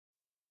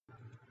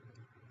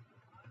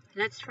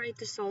Let's try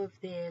to solve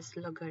this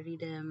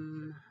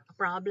logarithm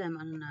problem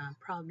on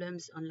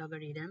problems on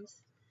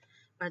logarithms.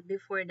 But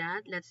before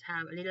that, let's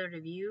have a little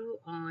review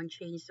on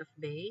change of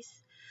base.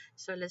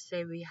 So let's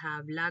say we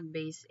have log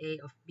base a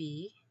of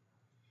b.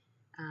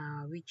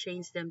 We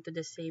change them to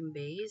the same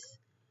base.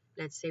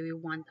 Let's say we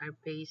want our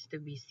base to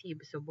be c.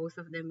 So both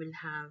of them will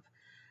have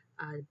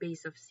a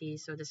base of c.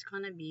 So that's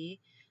going to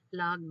be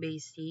log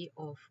base c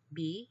of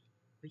b,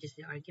 which is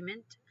the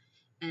argument,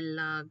 and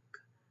log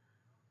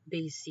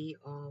base c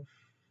of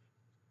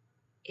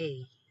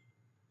a.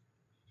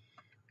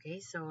 Okay,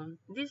 so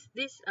this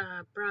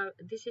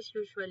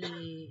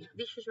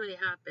usually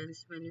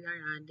happens when we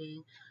are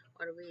adding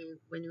or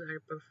when we are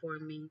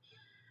performing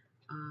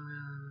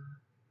uh,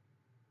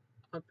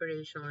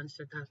 operations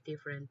that have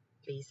different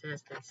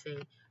bases. Let's say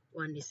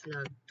one is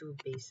log 2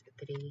 base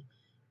 3,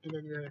 and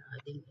then we are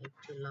adding it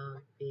to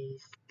log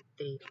base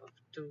 3 of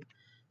 2.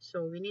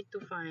 So we need to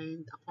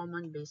find a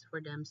common base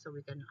for them so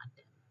we can add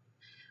them.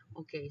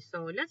 Okay,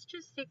 so let's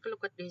just take a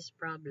look at this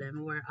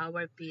problem where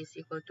our p is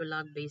equal to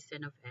log base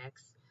 10 of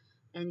x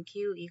and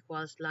q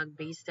equals log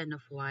base 10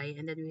 of y,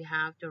 and then we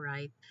have to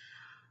write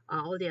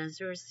all the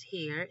answers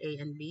here, a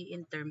and b,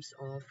 in terms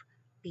of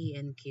p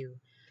and q.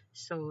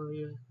 So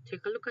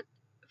take a look at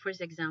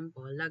first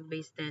example, log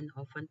base 10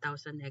 of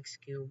 1000 x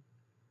cubed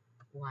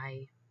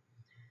y.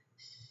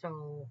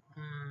 So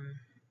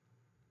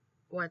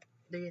what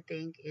do you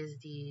think is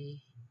the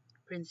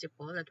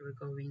principle that we're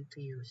going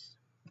to use?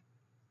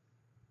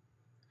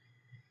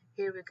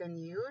 Here we can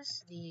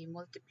use the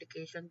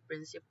multiplication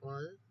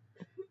principle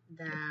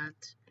that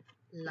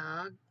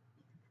log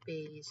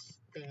base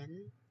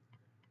 10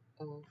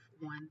 of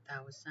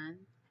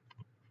 1000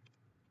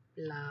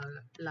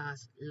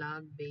 plus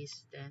log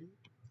base 10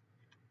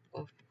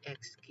 of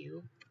x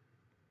cubed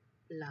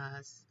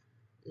plus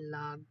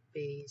log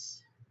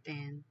base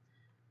 10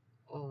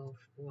 of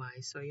y.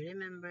 So you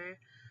remember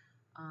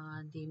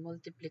the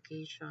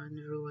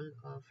multiplication rule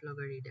of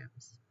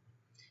logarithms.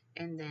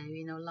 And then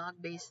we know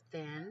log base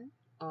 10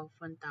 of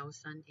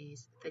 1000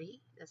 is 3.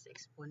 That's the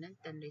exponent.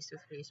 10 raised to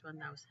 3 is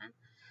 1000.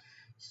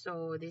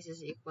 So this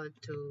is equal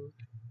to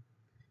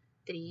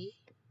 3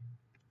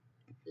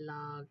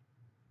 log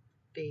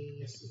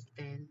base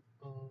 10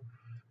 of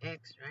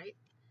x, right?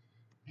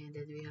 And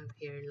then we have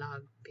here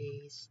log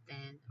base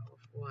 10 of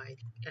y.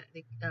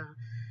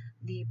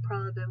 The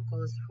problem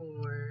calls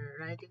for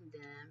writing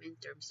them in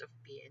terms of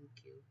p and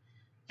q.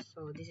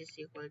 So this is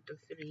equal to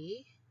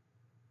 3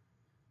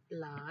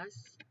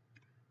 plus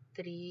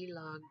 3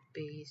 log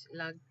base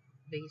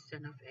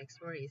 10 of x.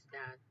 Where is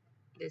that?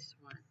 This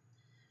one.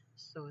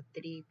 So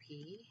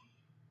 3p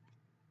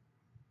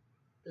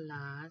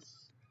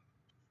plus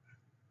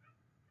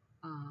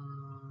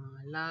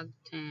log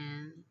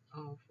 10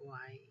 of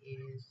y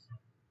is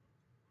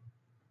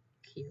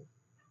q.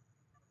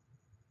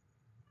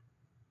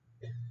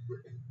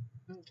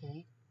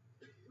 Okay,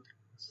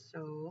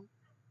 so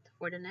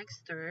for the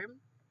next term,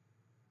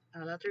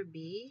 letter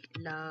b,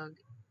 log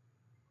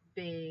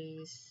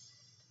base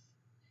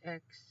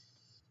x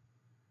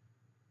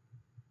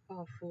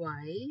of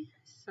y.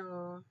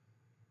 So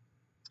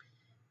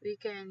we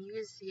can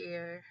use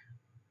here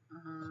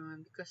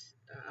because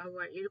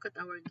you look at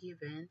our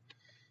given,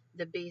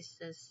 the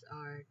bases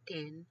are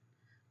 10,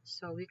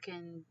 so we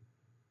can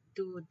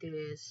do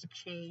this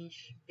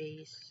change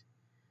base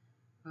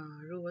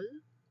rule.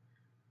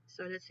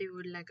 So let's say we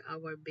would like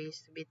our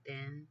base to be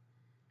 10,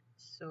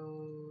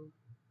 so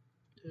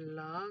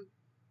log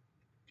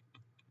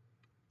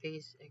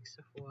base x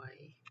of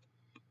y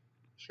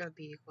shall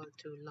be equal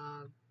to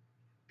log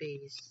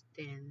base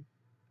 10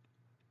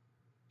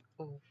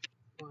 of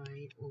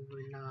y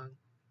over log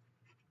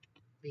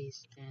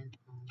base 10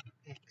 of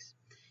x.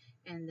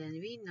 And then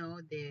we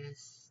know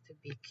this to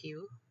be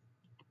q,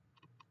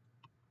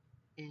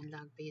 and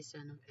log base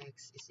 10 of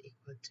x is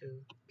equal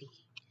to b.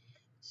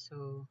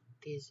 So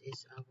this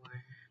is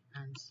our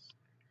answer.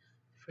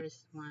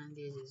 First one,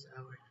 this is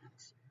our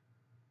answer.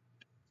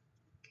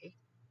 Okay,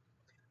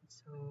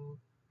 so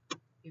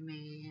you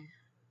may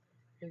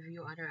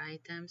review other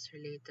items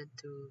related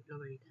to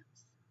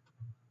logarithms.